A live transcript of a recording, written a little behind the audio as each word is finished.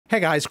Hey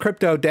guys,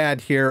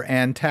 CryptoDad here,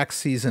 and tax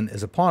season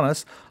is upon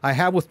us. I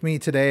have with me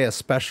today a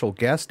special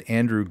guest,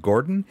 Andrew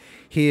Gordon.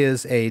 He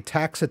is a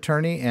tax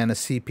attorney and a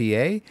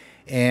CPA,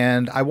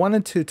 and I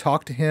wanted to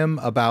talk to him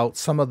about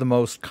some of the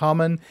most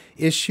common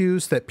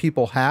issues that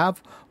people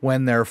have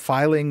when they're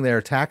filing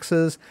their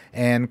taxes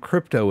and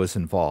crypto is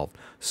involved.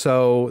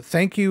 So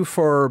thank you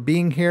for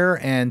being here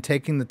and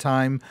taking the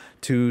time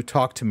to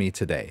talk to me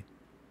today.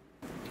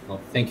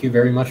 Well, thank you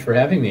very much for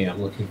having me.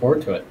 I'm looking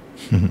forward to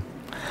it.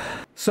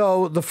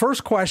 So the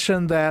first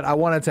question that I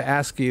wanted to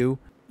ask you,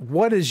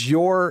 what is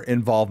your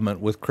involvement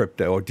with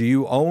crypto? Do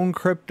you own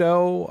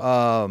crypto?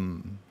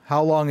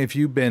 How long have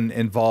you been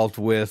involved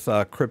with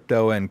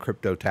crypto and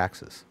crypto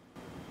taxes?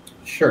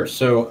 Sure.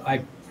 So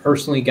I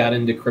personally got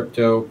into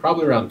crypto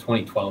probably around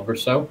 2012 or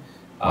so.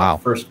 Wow.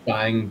 First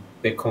buying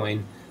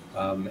Bitcoin,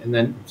 and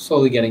then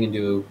slowly getting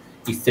into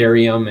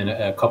Ethereum and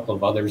a couple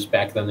of others.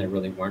 Back then, there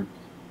really weren't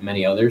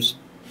many others.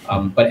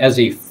 But as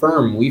a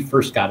firm, we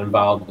first got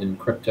involved in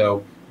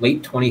crypto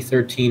late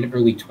 2013,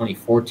 early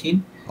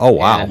 2014. Oh,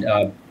 wow.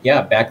 And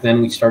yeah, back then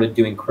we started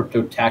doing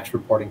crypto tax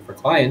reporting for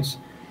clients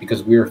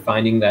because we were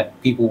finding that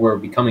people were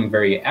becoming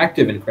very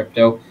active in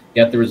crypto,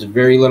 yet there was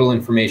very little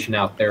information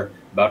out there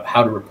about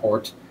how to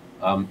report.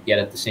 Yet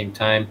at the same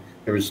time,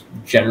 there was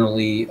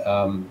generally,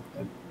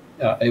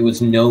 it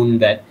was known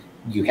that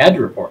you had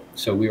to report.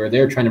 So we were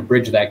there trying to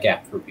bridge that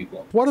gap for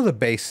people. What are the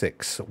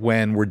basics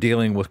when we're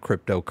dealing with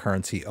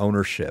cryptocurrency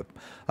ownership?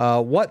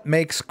 What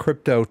makes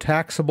crypto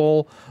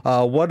taxable?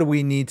 What do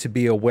we need to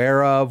be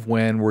aware of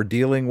when we're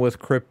dealing with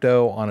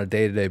crypto on a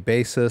day-to-day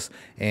basis?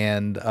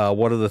 And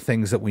what are the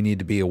things that we need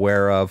to be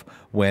aware of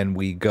when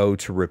we go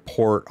to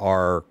report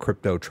our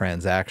crypto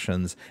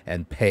transactions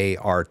and pay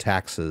our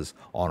taxes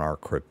on our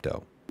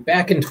crypto?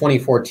 Back in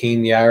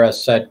 2014, the IRS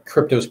said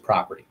crypto's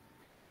property.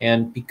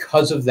 And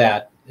because of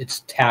that,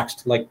 it's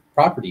taxed like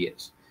property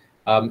is.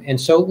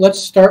 And so let's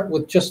start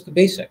with just the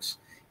basics.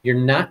 You're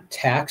not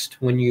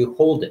taxed when you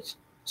hold it.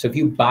 So if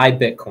you buy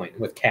Bitcoin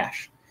with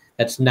cash,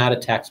 that's not a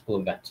taxable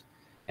event.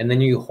 And then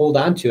you hold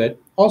on to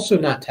it, also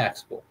not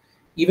taxable.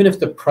 Even if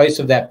the price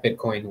of that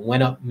Bitcoin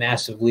went up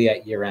massively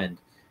at year end,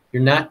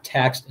 you're not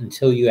taxed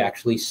until you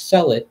actually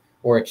sell it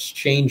or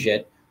exchange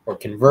it or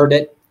convert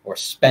it or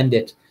spend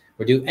it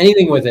or do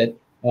anything with it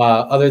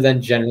other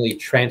than generally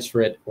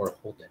transfer it or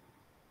hold it.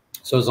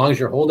 So as long as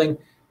you're holding,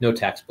 no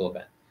taxable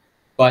event.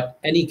 But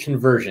any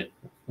conversion,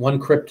 one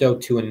crypto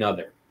to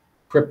another,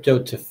 crypto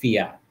to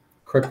fiat,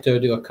 crypto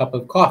to a cup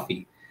of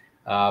coffee,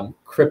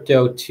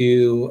 crypto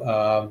to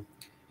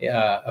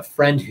a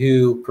friend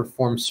who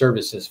performs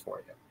services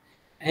for you.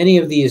 Any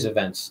of these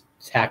events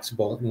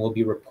taxable and will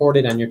be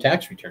reported on your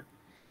tax return.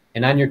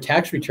 And on your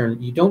tax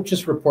return, you don't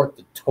just report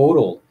the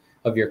total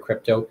of your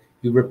crypto,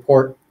 you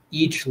report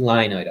each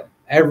line item.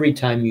 Every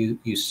time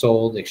you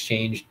sold,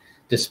 exchanged,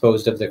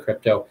 disposed of the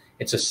crypto,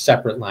 it's a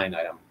separate line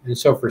item. And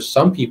so for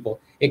some people,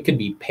 it could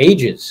be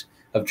pages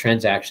of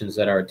transactions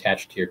that are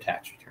attached to your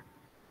tax return.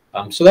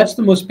 So that's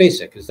the most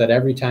basic, is that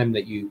every time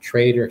that you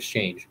trade or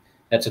exchange,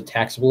 that's a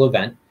taxable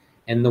event.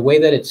 And the way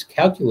that it's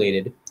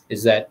calculated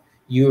is that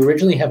you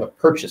originally have a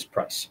purchase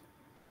price,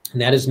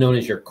 and that is known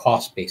as your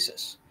cost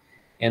basis.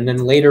 And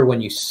then later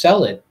when you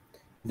sell it,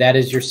 that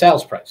is your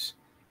sales price.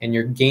 And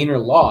your gain or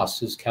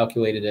loss is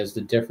calculated as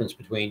the difference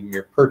between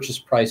your purchase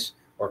price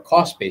or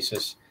cost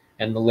basis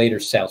and the later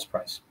sales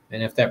price.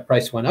 And if that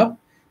price went up,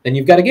 then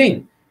you've got a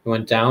gain. If it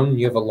went down,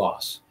 you have a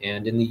loss.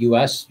 And in the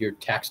US, you're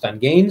taxed on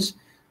gains.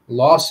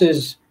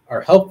 Losses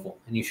are helpful,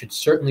 and you should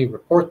certainly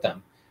report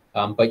them,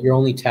 but you're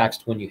only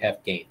taxed when you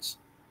have gains.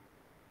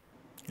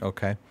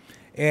 Okay.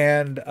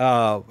 And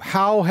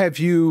how have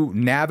you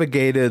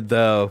navigated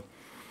the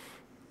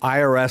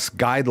IRS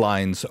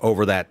guidelines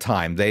over that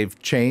time? They've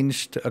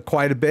changed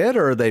quite a bit,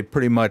 or they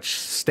pretty much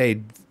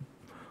stayed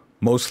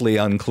mostly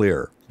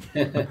unclear?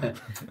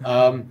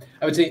 I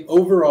would say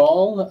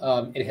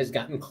overall, it has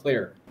gotten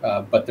clearer,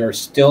 but there are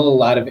still a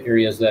lot of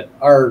areas that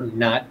are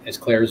not as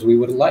clear as we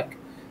would like.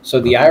 So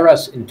the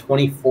IRS in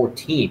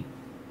 2014,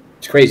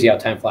 it's crazy how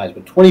time flies,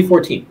 but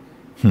 2014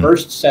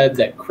 first said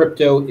that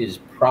crypto is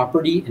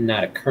property and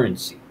not a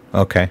currency.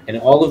 Okay. And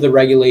all of the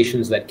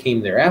regulations that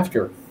came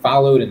thereafter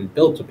followed and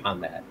built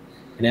upon that.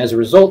 And as a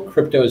result,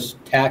 crypto is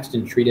taxed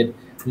and treated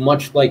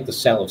much like the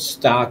sale of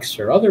stocks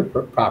or other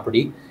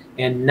property,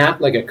 and not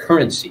like a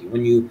currency.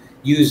 When you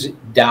use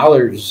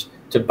dollars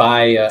to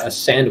buy a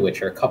sandwich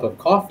or a cup of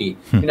coffee,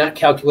 you're not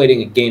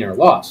calculating a gain or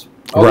loss.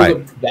 Although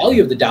the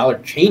value of the dollar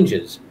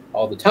changes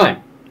all the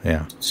time.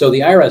 Yeah. So the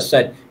IRS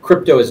said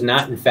crypto is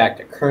not, in fact,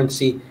 a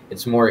currency.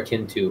 It's more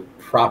akin to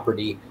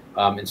property,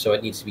 and so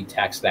it needs to be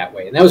taxed that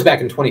way. And that was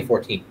back in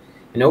 2014.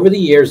 And over the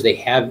years, they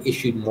have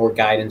issued more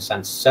guidance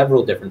on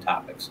several different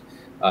topics,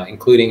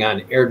 including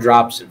on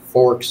airdrops and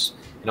forks,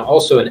 and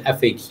also an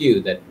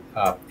FAQ that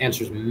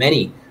answers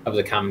many of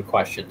the common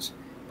questions.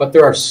 But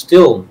there are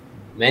still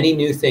many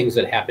new things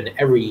that happen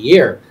every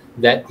year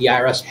that the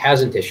IRS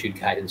hasn't issued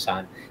guidance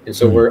on. And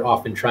so we're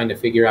often trying to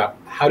figure out,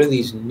 how do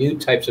these new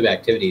types of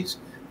activities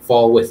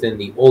fall within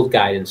the old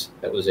guidance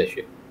that was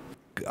issued?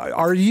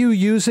 Are you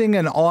using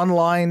an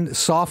online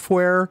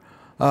software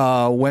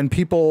when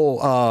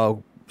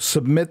people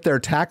submit their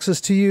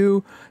taxes to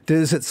you?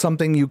 Is it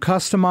something you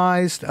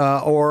customized,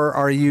 or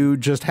are you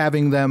just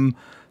having them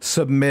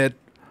submit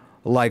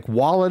like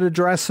wallet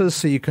addresses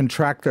so you can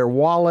track their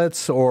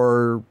wallets,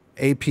 or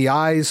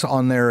APIs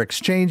on their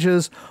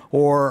exchanges,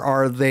 or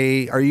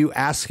are you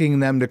asking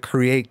them to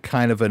create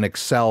kind of an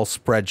Excel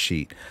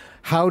spreadsheet?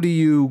 How do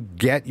you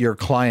get your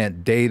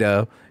client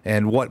data,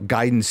 and what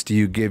guidance do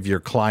you give your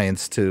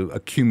clients to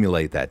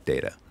accumulate that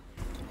data?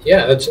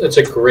 Yeah, that's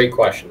a great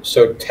question.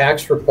 So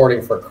tax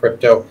reporting for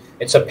crypto,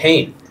 it's a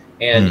pain.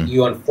 And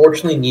you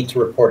unfortunately need to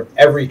report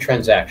every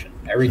transaction.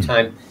 Every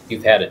time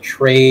you've had a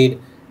trade,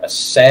 a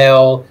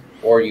sale,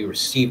 or you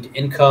received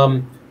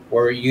income,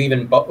 or you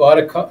even bought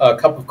a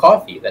cup of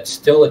coffee, that's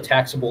still a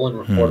taxable and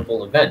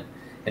reportable event.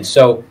 And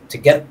so to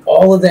get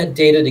all of that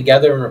data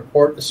together and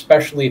report,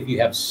 especially if you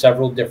have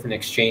several different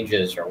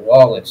exchanges or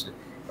wallets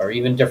or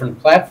even different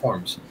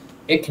platforms,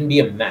 it can be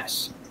a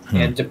mess.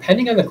 And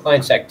depending on the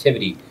client's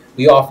activity,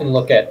 we often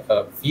look at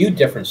a few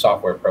different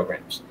software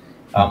programs.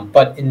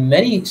 But in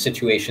many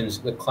situations,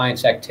 the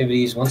client's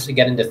activities, once they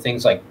get into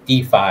things like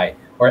DeFi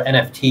or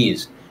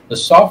NFTs, the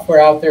software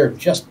out there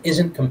just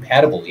isn't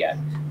compatible yet.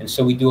 And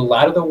so we do a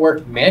lot of the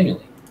work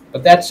manually.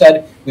 But that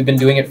said, we've been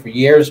doing it for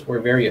years.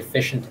 We're very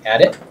efficient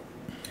at it.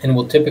 And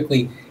we'll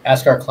typically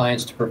ask our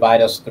clients to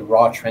provide us the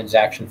raw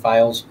transaction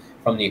files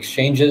from the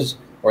exchanges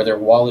or their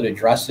wallet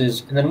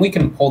addresses. And then we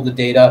can pull the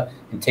data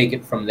and take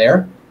it from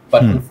there.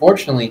 But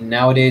unfortunately,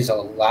 nowadays, a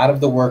lot of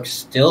the work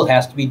still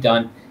has to be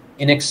done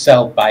in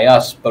Excel by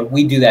us, but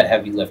we do that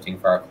heavy lifting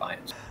for our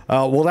clients.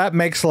 Well, that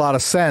makes a lot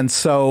of sense.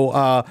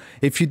 So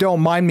if you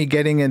don't mind me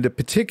getting into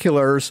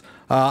particulars,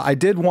 I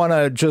did want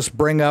to just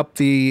bring up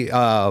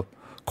the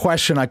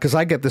question, because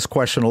I get this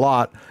question a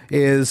lot,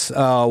 is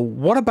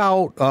what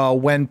about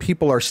when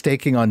people are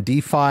staking on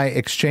DeFi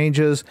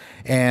exchanges,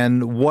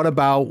 and what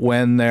about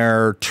when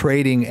they're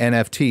trading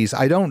NFTs?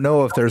 I don't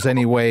know if there's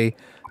any way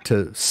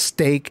to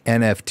stake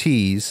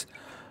NFTs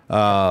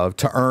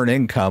to earn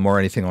income or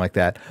anything like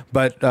that.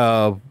 But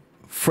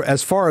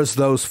as far as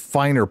those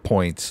finer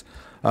points,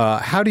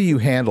 how do you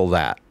handle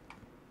that?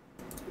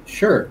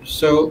 Sure.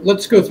 So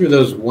let's go through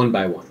those one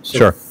by one. So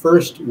Sure.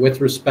 First,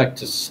 with respect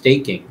to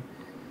staking,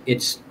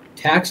 it's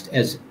taxed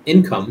as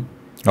income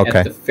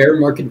at the fair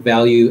market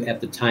value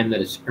at the time that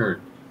it's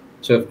earned.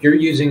 So if you're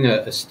using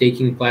a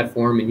staking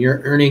platform and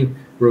you're earning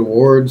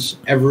rewards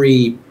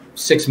every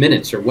 6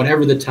 minutes or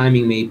whatever the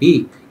timing may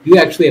be, you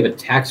actually have a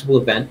taxable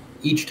event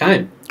each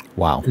time.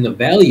 Wow. And the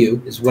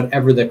value is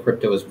whatever the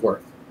crypto is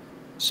worth.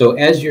 So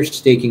as you're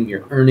staking,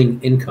 you're earning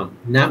income,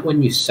 not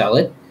when you sell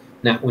it,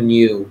 not when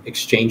you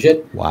exchange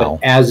it, but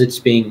as it's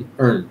being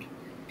earned.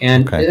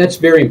 And that's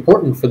very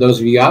important for those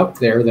of you out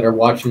there that are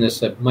watching this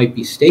that might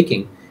be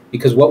staking,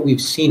 because what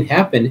we've seen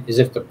happen is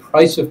if the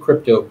price of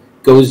crypto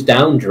goes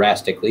down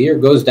drastically or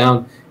goes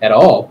down at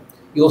all,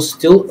 you'll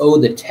still owe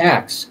the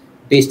tax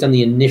based on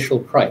the initial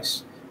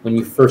price when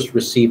you first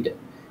received it.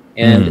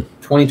 And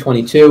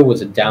 2022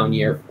 was a down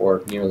year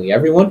for nearly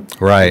everyone.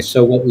 Right. And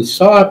so what we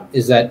saw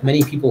is that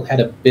many people had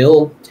a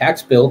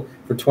tax bill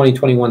for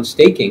 2021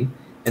 staking,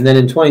 and then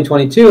in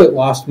 2022 it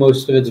lost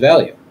most of its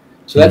value.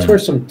 So that's where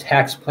some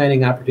tax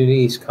planning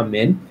opportunities come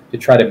in to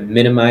try to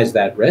minimize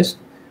that risk.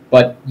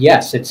 But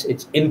yes,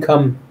 it's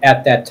income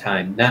at that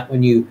time, not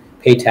when you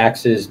pay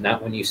taxes,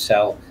 not when you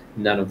sell,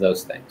 none of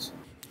those things.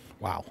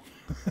 Wow.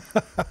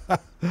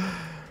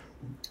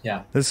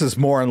 Yeah. This is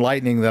more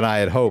enlightening than I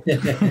had hoped.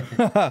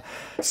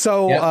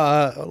 So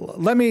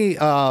let me,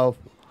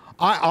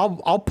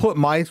 I'll put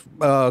my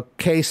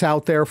case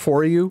out there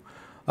for you.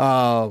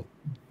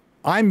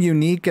 I'm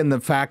unique in the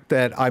fact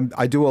that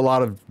I do a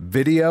lot of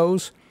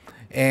videos.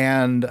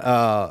 And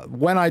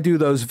when I do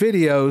those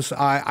videos,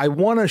 I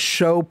want to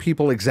show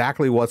people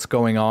exactly what's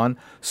going on.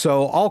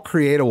 So I'll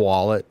create a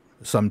wallet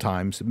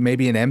sometimes,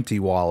 maybe an empty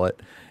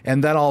wallet,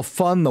 and then I'll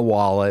fund the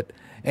wallet.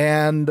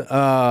 And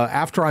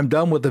after I'm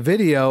done with the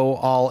video,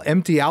 I'll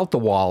empty out the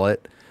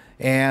wallet.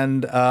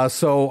 And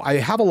so I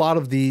have a lot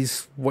of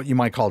these, what you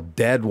might call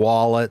dead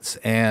wallets.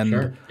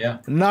 And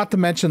not to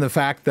mention the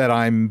fact that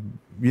I'm,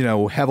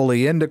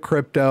 heavily into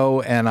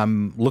crypto and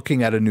I'm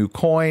looking at a new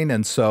coin.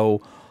 And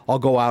so I'll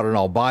go out and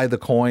I'll buy the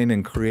coin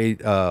and create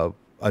a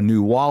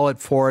new wallet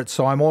for it.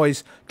 So I'm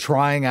always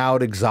trying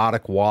out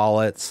exotic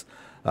wallets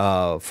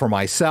for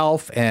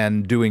myself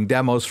and doing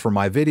demos for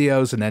my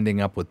videos and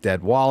ending up with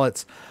dead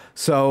wallets.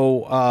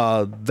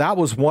 So that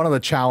was one of the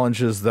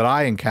challenges that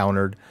I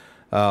encountered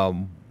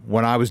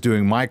when I was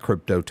doing my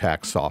crypto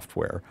tax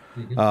software.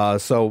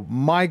 So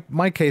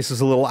my case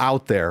is a little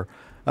out there.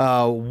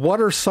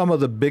 What are some of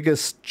the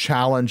biggest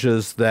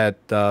challenges that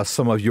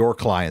some of your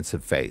clients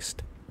have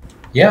faced?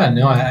 Yeah,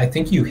 no, I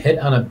think you hit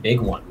on a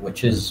big one,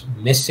 which is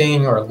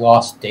missing or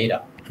lost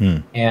data.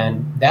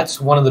 And that's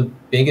one of the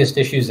biggest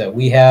issues that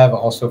we have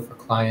also for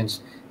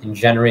clients in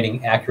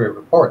generating accurate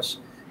reports,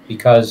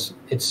 because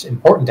it's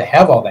important to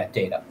have all that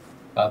data.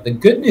 The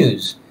good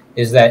news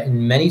is that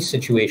in many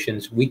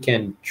situations, we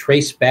can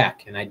trace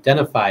back and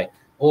identify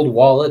old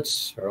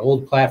wallets or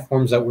old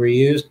platforms that were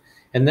used,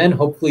 and then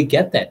hopefully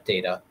get that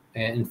data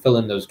and fill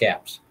in those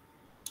gaps.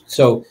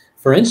 So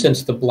for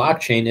instance, the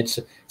blockchain, it's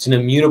an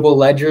immutable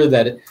ledger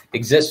that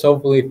exists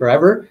hopefully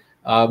forever.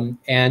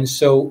 And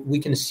so we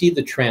can see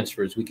the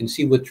transfers, we can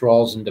see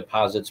withdrawals and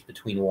deposits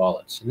between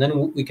wallets. And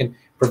then we can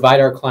provide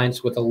our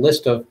clients with a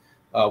list of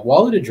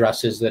wallet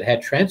addresses that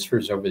had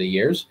transfers over the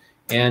years.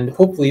 And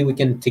hopefully we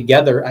can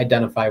together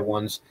identify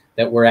ones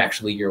that were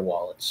actually your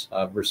wallets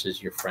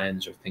versus your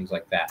friends or things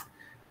like that.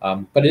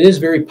 But it is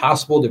very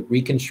possible to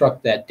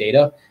reconstruct that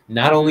data,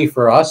 not only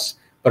for us,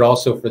 but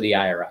also for the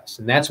IRS.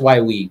 And that's why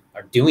we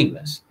are doing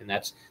this. And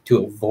that's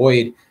to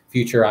avoid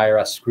future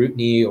IRS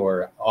scrutiny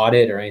or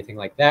audit or anything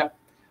like that.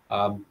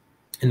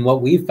 And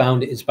what we've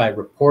found is by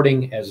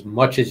reporting as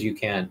much as you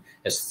can,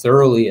 as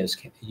thoroughly as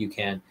you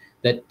can,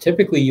 that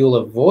typically you'll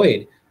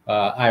avoid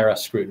IRS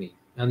scrutiny.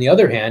 On the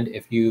other hand,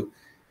 if you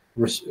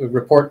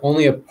report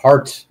only a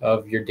part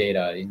of your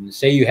data, and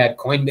say you had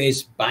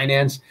Coinbase,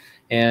 Binance,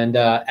 and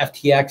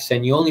FTX,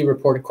 and you only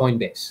reported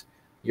Coinbase,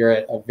 you're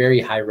at a very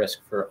high risk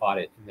for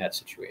audit in that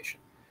situation.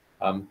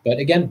 But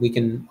again, we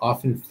can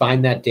often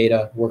find that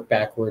data, work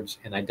backwards,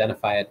 and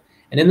identify it.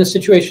 And in the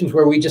situations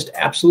where we just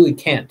absolutely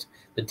can't,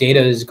 the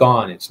data is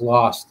gone, it's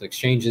lost, the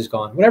exchange is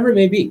gone, whatever it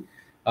may be,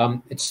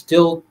 it's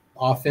still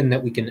often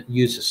that we can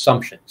use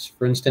assumptions.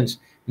 For instance,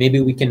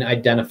 maybe we can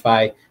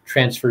identify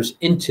transfers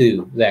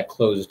into that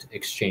closed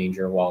exchange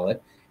or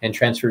wallet and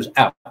transfers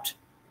out,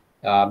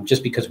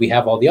 just because we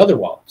have all the other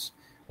wallets.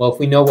 Well, if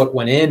we know what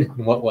went in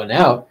and what went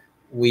out,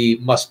 we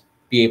must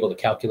be able to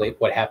calculate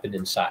what happened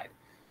inside.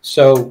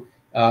 So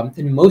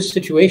in most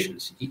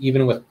situations,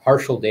 even with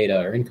partial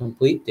data or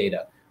incomplete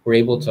data, we're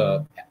able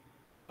to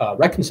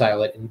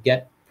reconcile it and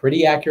get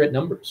pretty accurate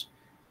numbers.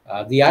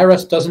 The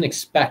IRS doesn't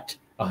expect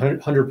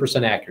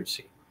 100%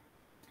 accuracy.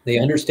 They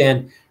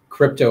understand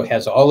crypto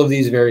has all of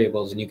these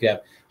variables and you could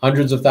have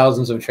hundreds of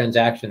thousands of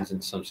transactions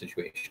in some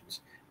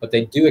situations, but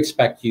they do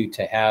expect you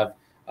to have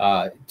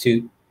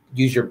to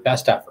use your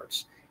best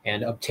efforts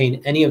and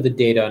obtain any of the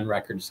data and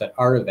records that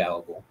are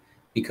available,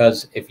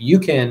 because if you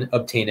can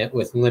obtain it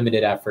with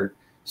limited effort,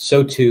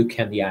 so too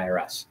can the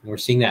IRS. And we're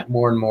seeing that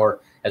more and more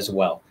as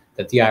well,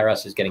 that the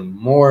IRS is getting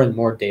more and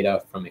more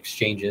data from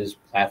exchanges,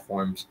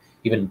 platforms,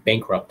 even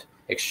bankrupt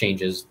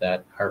exchanges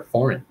that are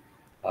foreign.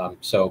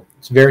 So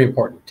it's very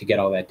important to get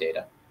all that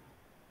data.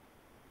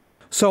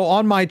 So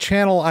on my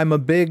channel, I'm a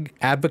big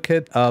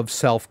advocate of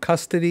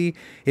self-custody.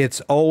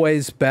 It's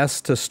always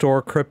best to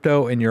store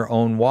crypto in your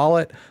own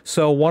wallet.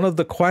 So one of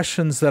the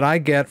questions that I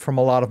get from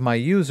a lot of my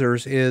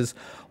users is,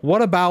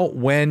 what about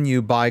when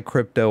you buy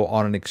crypto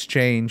on an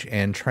exchange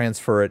and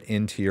transfer it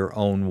into your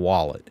own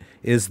wallet?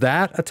 Is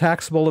that a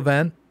taxable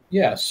event?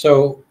 Yeah,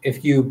 so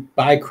if you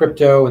buy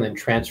crypto and then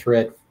transfer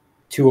it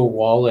to a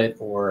wallet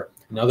or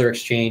another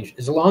exchange,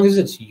 as long as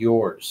it's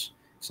yours,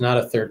 it's not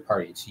a third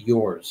party, it's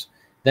yours,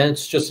 then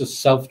it's just a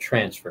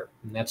self-transfer,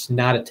 and that's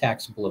not a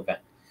taxable event.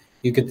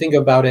 You could think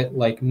about it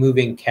like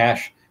moving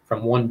cash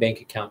from one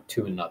bank account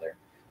to another.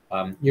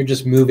 You're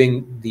just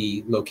moving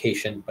the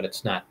location, but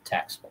it's not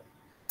taxable.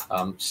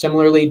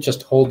 Similarly,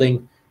 just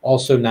holding,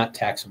 also not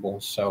taxable.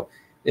 So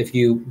if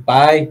you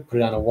buy, put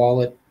it on a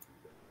wallet,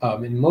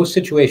 in most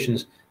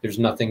situations, there's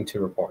nothing to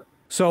report.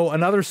 So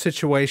another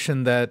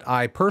situation that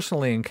I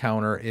personally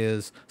encounter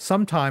is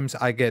sometimes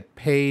I get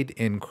paid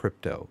in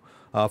crypto.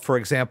 For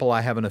example,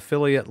 I have an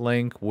affiliate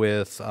link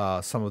with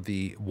some of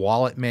the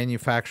wallet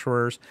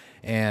manufacturers,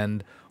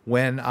 and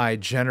when I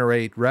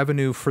generate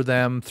revenue for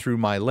them through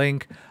my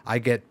link, I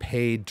get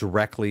paid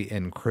directly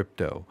in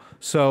crypto.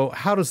 So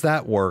how does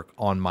that work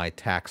on my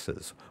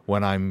taxes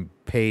when I'm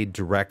paid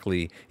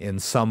directly in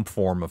some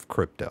form of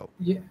crypto?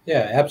 Yeah,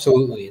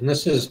 absolutely. And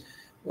this is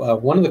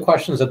one of the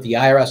questions that the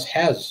IRS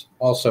has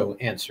also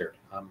answered,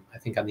 I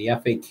think on the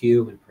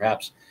FAQ and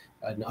perhaps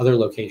in other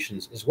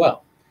locations as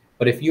well.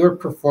 But if you're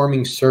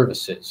performing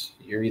services,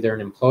 you're either an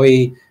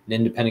employee, an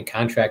independent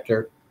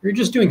contractor, or you're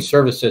just doing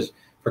services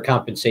for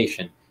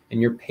compensation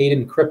and you're paid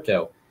in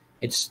crypto,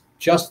 it's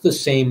just the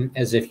same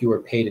as if you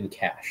were paid in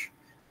cash.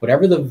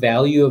 Whatever the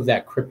value of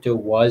that crypto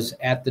was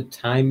at the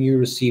time you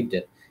received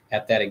it,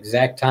 at that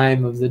exact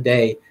time of the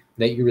day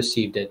that you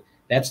received it,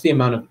 that's the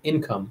amount of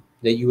income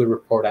that you would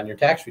report on your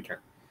tax return.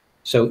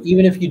 So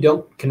even if you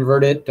don't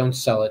convert it, don't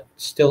sell it,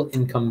 still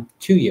income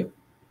to you.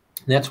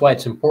 And that's why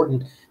it's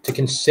important to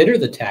consider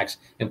the tax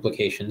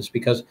implications,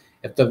 because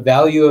if the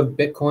value of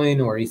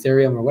Bitcoin or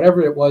Ethereum or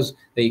whatever it was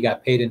that you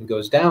got paid in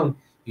goes down,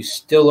 you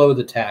still owe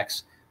the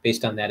tax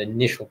based on that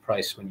initial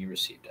price when you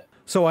received it.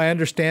 So I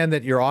understand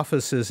that your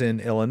office is in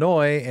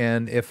Illinois,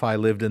 and if I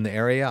lived in the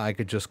area, I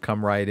could just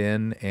come right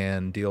in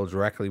and deal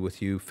directly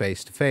with you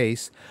face to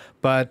face.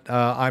 But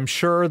I'm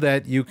sure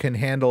that you can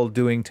handle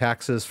doing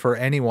taxes for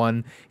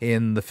anyone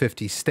in the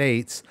 50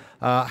 states.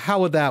 How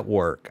would that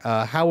work?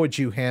 How would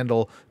you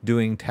handle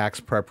doing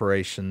tax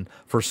preparation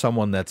for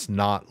someone that's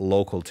not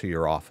local to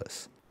your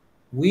office?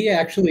 We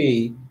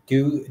actually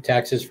do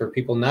taxes for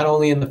people not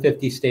only in the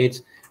 50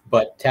 states,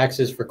 but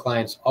taxes for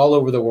clients all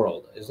over the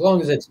world, as long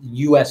as it's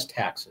U.S.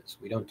 taxes.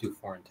 We don't do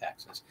foreign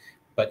taxes.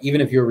 But even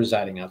if you're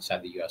residing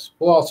outside the U.S.,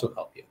 we'll also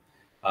help you.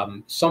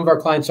 Some of our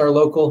clients are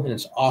local, and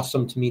it's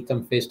awesome to meet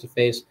them face to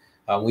face.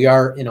 We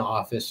are in an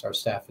office, our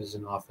staff is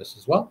in office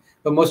as well,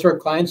 but most of our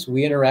clients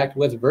we interact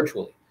with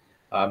virtually,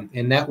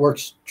 and that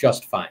works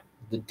just fine.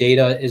 The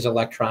data is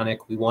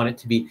electronic. We want it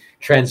to be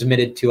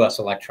transmitted to us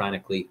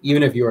electronically.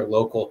 Even if you are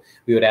local,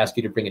 we would ask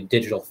you to bring a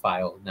digital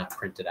file, not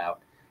print it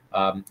out.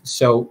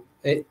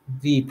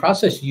 The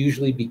process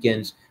usually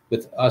begins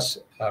with us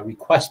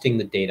requesting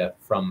the data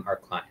from our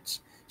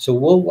clients. So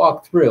we'll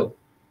walk through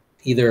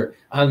either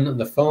on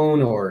the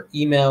phone or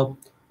email,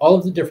 all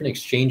of the different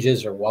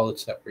exchanges or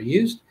wallets that were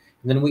used,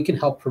 and then we can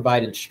help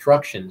provide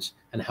instructions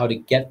on how to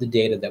get the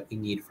data that we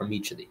need from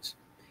each of these.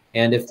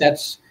 And if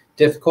that's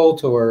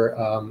difficult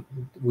or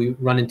we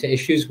run into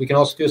issues, we can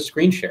also do a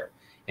screen share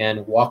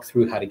and walk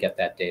through how to get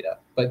that data.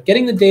 But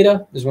getting the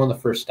data is one of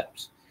the first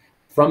steps.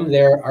 From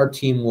there, our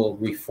team will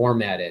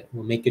reformat it,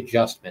 we'll make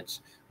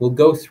adjustments, we'll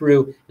go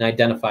through and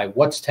identify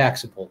what's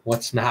taxable,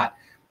 what's not,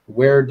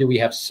 where do we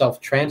have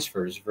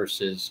self-transfers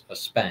versus a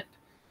spend.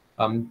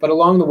 But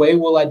along the way,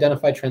 we'll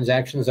identify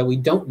transactions that we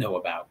don't know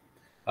about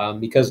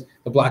because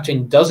the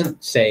blockchain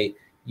doesn't say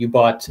you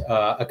bought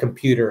a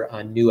computer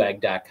on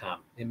newegg.com.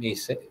 It may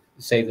say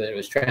that it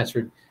was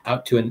transferred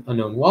out to an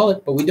unknown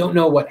wallet, but we don't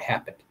know what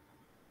happened.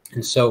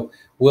 And so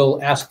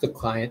we'll ask the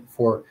client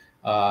for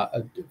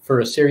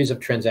a series of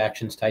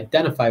transactions to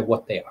identify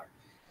what they are.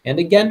 And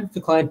again, if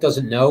the client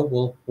doesn't know,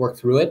 we'll work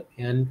through it.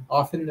 And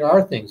often there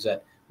are things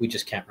that we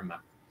just can't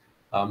remember.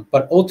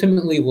 But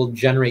ultimately, we'll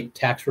generate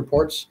tax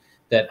reports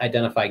that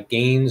identify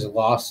gains,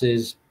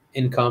 losses,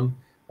 income,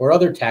 or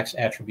other tax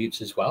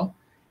attributes as well.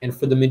 And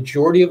for the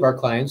majority of our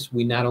clients,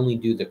 we not only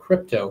do the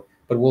crypto,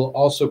 but we'll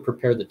also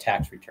prepare the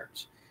tax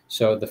returns.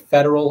 So the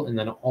federal and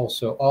then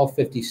also all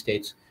 50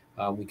 states,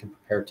 we can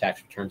prepare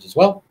tax returns as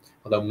well,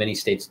 although many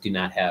states do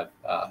not have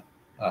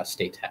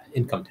state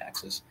income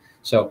taxes.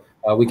 So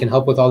we can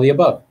help with all the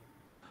above.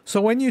 So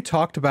when you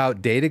talked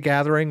about data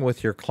gathering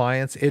with your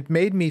clients, it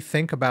made me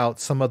think about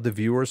some of the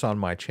viewers on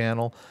my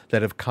channel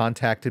that have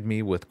contacted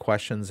me with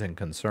questions and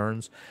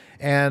concerns,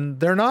 and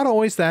they're not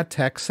always that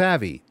tech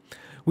savvy.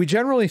 We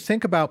generally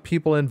think about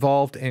people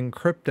involved in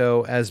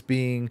crypto as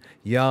being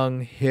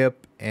young,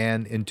 hip,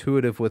 and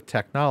intuitive with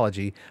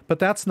technology, but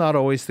that's not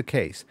always the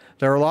case.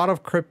 There are a lot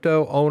of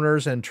crypto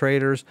owners and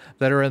traders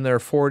that are in their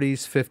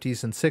 40s,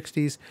 50s, and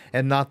 60s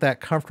and not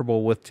that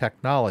comfortable with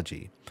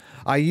technology.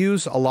 I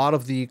use a lot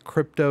of the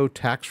crypto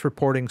tax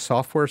reporting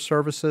software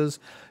services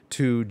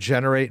to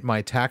generate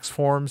my tax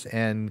forms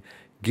and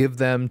give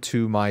them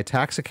to my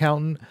tax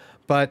accountant,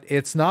 but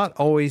it's not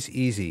always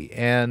easy.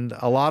 And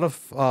a lot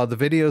of the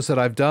videos that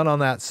I've done on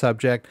that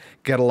subject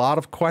get a lot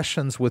of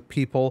questions with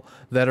people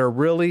that are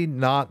really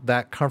not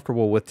that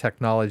comfortable with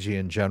technology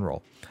in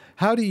general.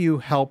 How do you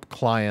help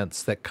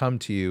clients that come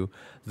to you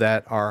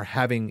that are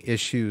having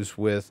issues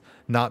with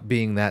not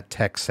being that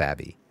tech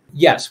savvy?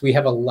 Yes, we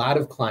have a lot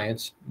of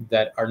clients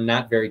that are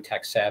not very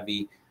tech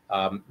savvy.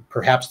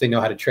 Perhaps they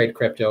know how to trade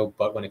crypto,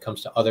 but when it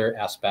comes to other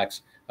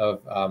aspects of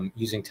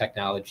using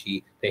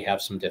technology, they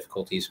have some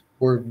difficulties.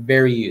 We're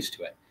very used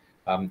to it.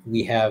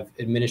 We have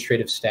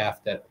administrative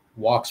staff that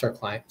walks our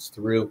clients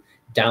through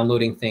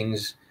downloading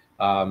things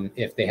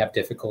if they have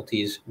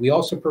difficulties. We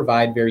also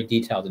provide very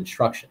detailed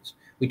instructions.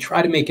 We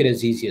try to make it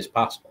as easy as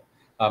possible.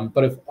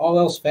 But if all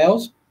else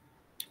fails,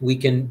 we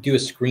can do a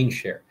screen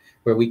share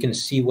where we can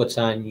see what's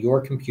on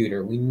your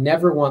computer. We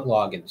never want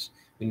logins.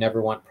 We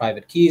never want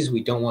private keys.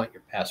 We don't want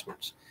your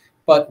passwords.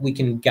 But we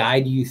can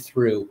guide you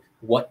through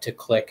what to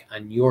click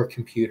on your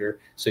computer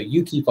so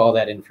you keep all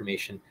that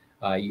information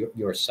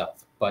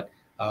yourself. But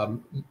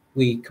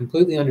we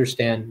completely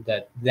understand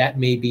that that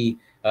may be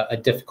a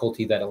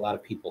difficulty that a lot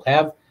of people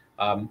have.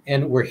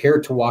 And we're here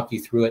to walk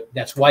you through it.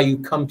 That's why you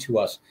come to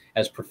us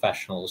as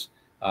professionals.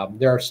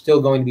 There are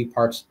still going to be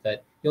parts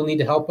that you'll need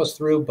to help us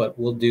through, but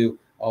we'll do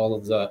all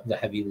of the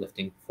heavy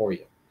lifting for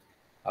you.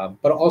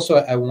 But also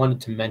I wanted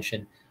to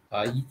mention,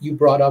 you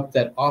brought up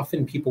that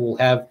often people will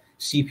have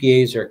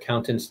CPAs or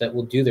accountants that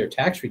will do their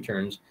tax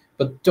returns,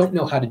 but don't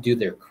know how to do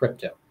their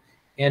crypto.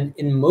 And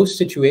in most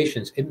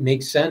situations, it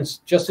makes sense,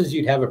 just as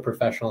you'd have a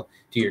professional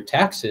do your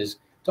taxes,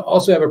 to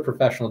also have a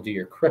professional do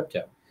your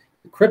crypto.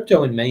 The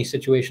crypto in many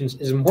situations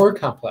is more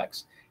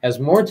complex, has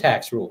more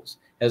tax rules,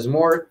 has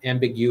more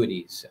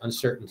ambiguities,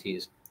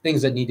 uncertainties,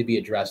 things that need to be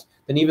addressed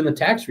than even the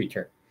tax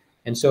return.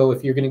 And so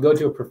if you're going to go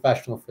to a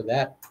professional for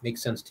that, it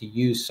makes sense to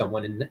use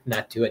someone and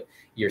not do it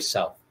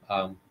yourself.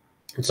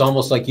 It's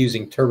almost like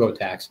using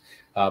TurboTax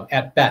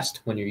at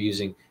best when you're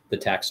using the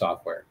tax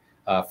software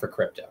for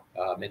crypto.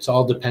 It's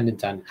all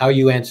dependent on how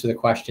you answer the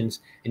questions,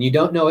 and you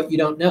don't know what you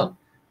don't know.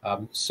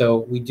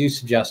 So we do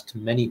suggest to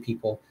many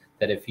people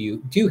that if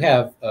you do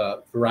have a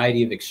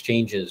variety of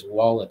exchanges,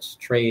 wallets,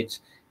 trades,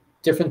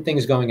 different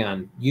things going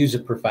on, use a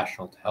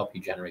professional to help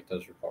you generate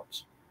those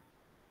reports.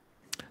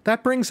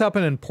 That brings up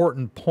an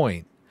important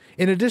point.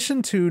 In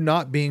addition to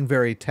not being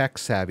very tech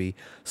savvy,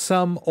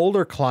 some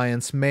older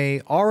clients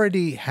may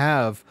already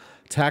have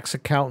tax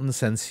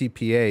accountants and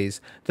CPAs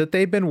that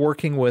they've been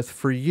working with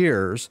for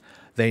years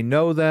They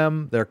know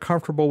them, they're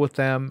comfortable with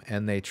them,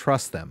 and they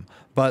trust them.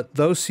 But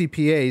those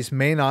CPAs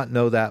may not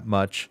know that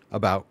much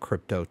about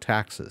crypto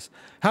taxes.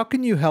 How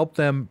can you help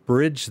them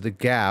bridge the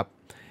gap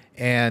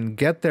and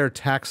get their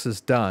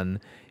taxes done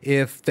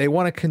if they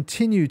want to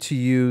continue to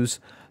use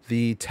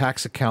the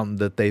tax accountant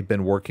that they've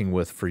been working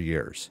with for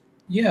years?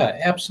 Yeah,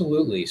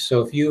 absolutely.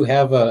 So if you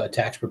have a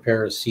tax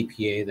preparer, a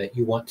CPA that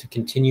you want to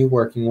continue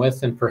working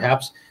with, and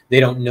perhaps they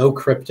don't know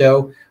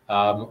crypto,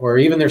 or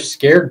even they're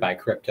scared by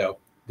crypto,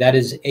 that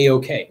is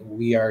a-okay.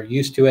 We are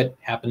used to it,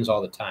 happens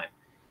all the time.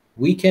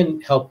 We can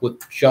help with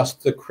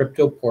just the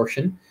crypto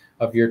portion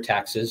of your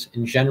taxes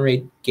and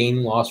generate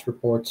gain loss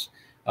reports,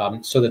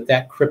 so that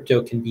that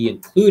crypto can be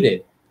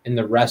included in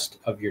the rest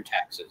of your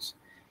taxes.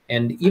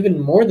 And even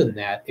more than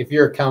that, if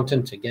your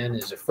accountant, again,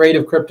 is afraid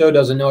of crypto,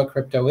 doesn't know what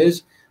crypto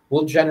is,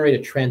 we'll generate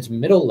a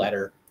transmittal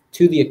letter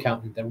to the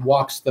accountant that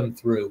walks them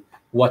through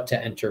what to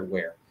enter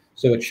where.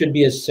 So it should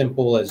be as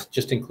simple as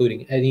just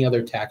including any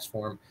other tax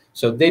form.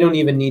 So they don't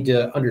even need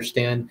to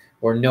understand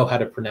or know how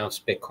to pronounce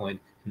Bitcoin,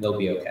 and they'll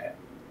be okay.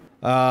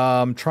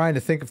 I'm trying to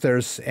think if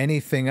there's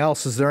anything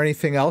else. Is there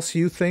anything else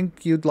you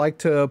think you'd like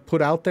to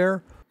put out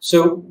there?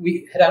 So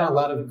we hit on a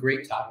lot of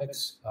great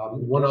topics.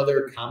 One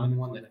other common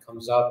one that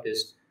comes up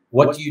is,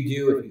 what do you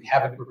do if you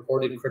haven't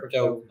reported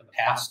crypto in the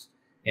past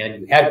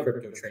and you had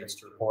crypto trades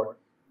to report?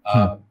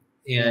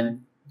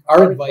 And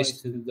our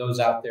advice to those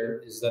out there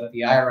is that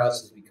the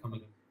IRS is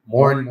becoming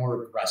more and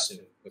more aggressive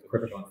with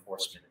crypto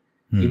enforcement.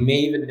 You may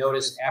even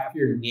notice after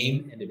your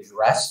name and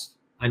address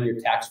on your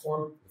tax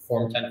form,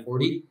 Form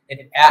 1040,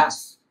 it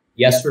asks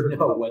yes or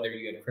no whether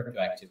you had crypto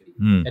activity.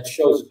 That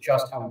shows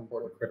just how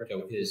important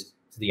crypto is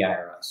to the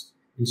IRS.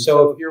 And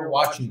so if you're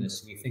watching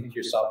this and you think to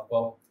yourself,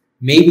 well,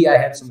 maybe I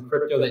had some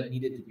crypto that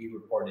needed to be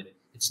reported,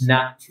 it's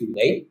not too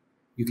late.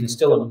 You can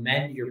still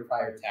amend your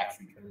prior tax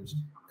returns,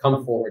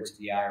 come forward to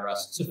the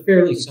IRS. It's a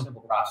fairly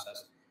simple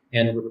process,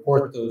 and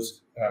report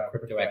those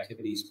crypto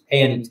activities,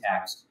 pay any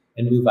tax,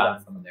 and move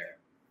on from there.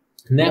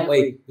 And that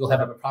way, you'll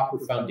have a proper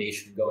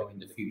foundation going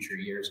into future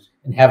years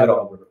and have it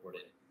all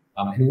reported.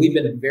 And we've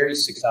been very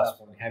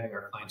successful in having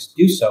our clients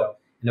do so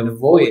and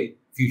avoid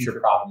future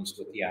problems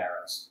with the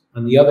IRS.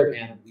 On the other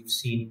hand, we've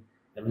seen,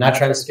 and I'm not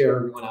trying to scare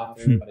everyone out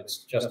there, but it's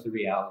just the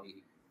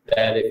reality,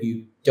 that if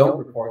you don't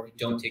report, you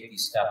don't take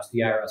these steps, the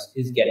IRS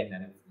is getting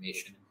that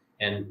information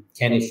and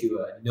can issue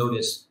a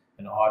notice,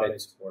 an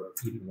audit, or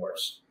even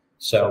worse.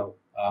 So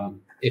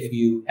if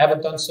you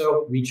haven't done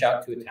so, reach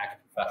out to a tax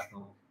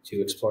professional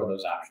to explore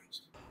those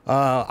options.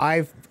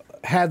 I've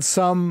had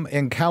some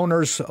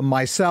encounters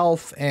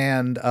myself,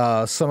 and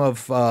some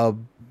of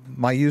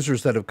my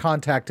users that have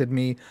contacted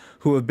me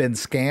who have been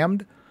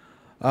scammed.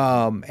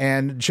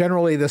 And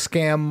generally the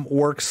scam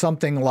works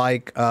something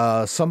like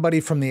somebody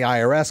from the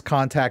IRS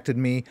contacted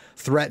me,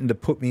 threatened to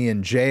put me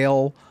in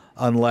jail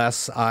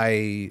unless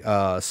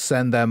I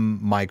send them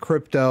my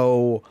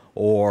crypto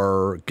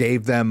or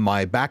gave them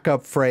my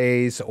backup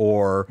phrase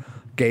or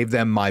gave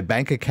them my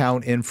bank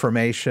account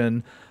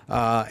information.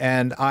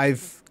 And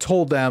I've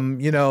told them,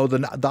 you know, the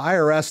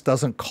IRS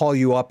doesn't call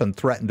you up and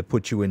threaten to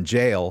put you in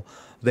jail.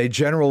 They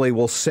generally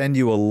will send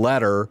you a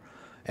letter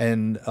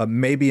and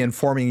maybe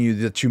informing you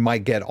that you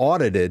might get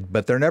audited,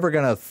 but they're never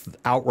going to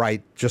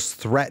outright just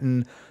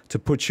threaten to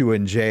put you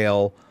in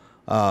jail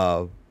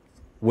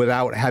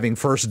without having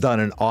first done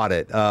an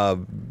audit.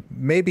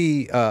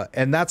 Maybe,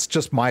 and that's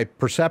just my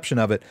perception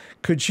of it.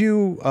 Could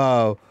you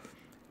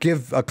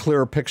give a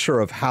clearer picture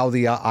of how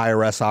the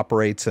IRS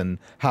operates and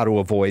how to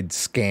avoid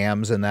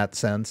scams in that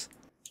sense?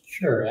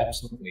 Sure,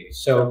 absolutely.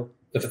 So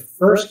the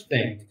first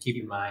thing to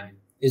keep in mind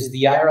is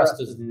the IRS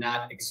does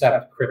not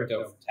accept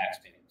crypto for tax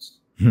payments.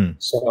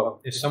 So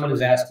if someone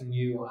is asking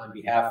you on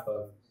behalf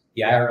of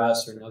the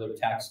IRS or another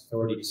tax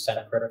authority to send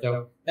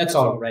crypto, that's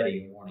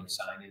already a warning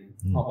sign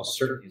and almost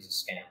certainly is a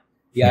scam.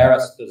 The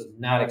IRS does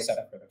not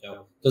accept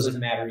crypto. Doesn't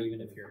matter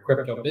even if you're a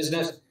crypto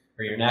business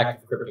or you're an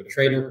active crypto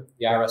trader,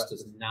 the IRS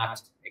does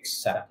not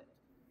accept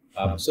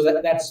it. So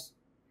that's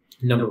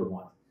number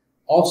one.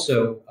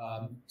 Also,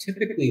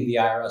 typically the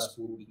IRS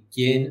will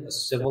begin a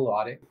civil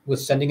audit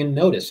with sending a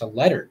notice, a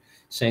letter,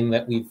 saying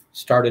that we've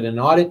started an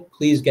audit,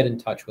 please get in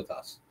touch with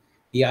us.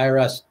 The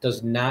IRS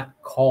does not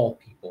call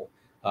people,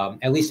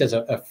 at least as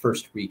a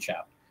first reach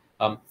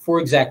out, for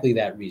exactly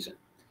that reason.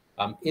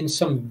 In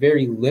some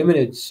very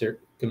limited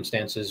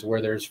circumstances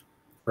where there's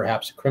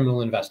perhaps a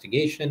criminal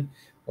investigation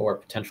or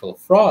potential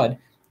fraud,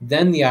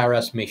 then the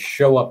IRS may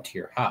show up to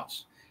your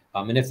house.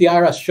 And if the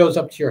IRS shows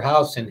up to your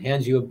house and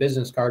hands you a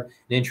business card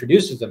and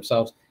introduces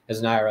themselves as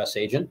an IRS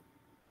agent,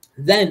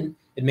 then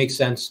it makes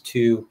sense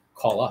to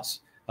call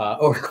us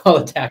or call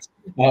a tax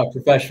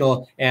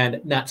professional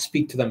and not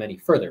speak to them any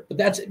further. But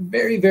that's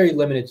very, very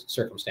limited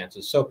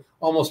circumstances. So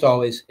almost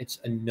always it's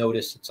a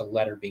notice, it's a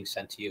letter being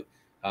sent to you.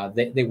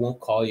 They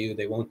won't call you,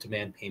 they won't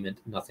demand payment,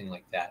 nothing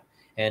like that.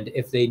 And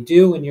if they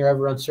do and you're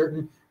ever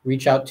uncertain,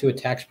 reach out to a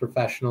tax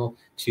professional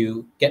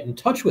to get in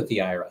touch with the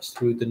IRS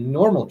through the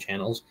normal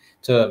channels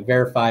to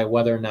verify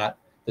whether or not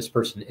this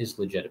person is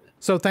legitimate.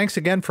 So thanks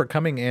again for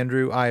coming,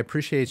 Andrew. I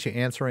appreciate you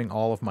answering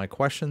all of my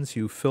questions.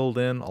 You filled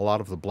in a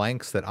lot of the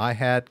blanks that I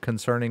had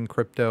concerning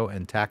crypto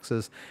and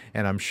taxes,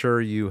 and I'm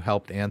sure you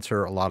helped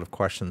answer a lot of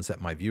questions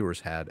that my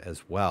viewers had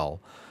as well.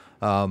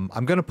 I'm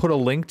going to put a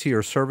link to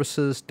your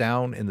services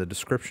down in the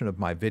description of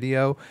my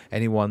video.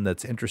 Anyone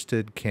that's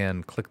interested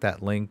can click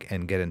that link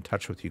and get in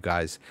touch with you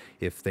guys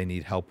if they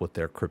need help with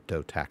their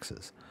crypto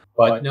taxes.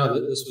 But no,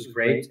 this was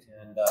great.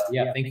 And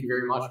yeah, thank you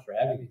very much for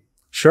having me.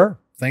 Sure.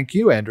 Thank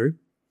you, Andrew.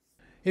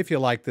 If you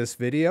like this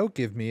video,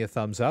 give me a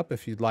thumbs up.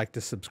 If you'd like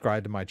to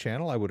subscribe to my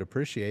channel, I would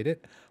appreciate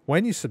it.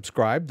 When you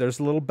subscribe, there's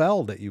a little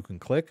bell that you can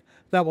click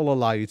that will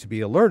allow you to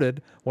be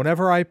alerted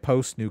whenever I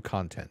post new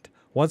content.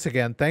 Once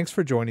again, thanks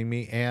for joining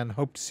me and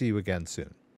hope to see you again soon.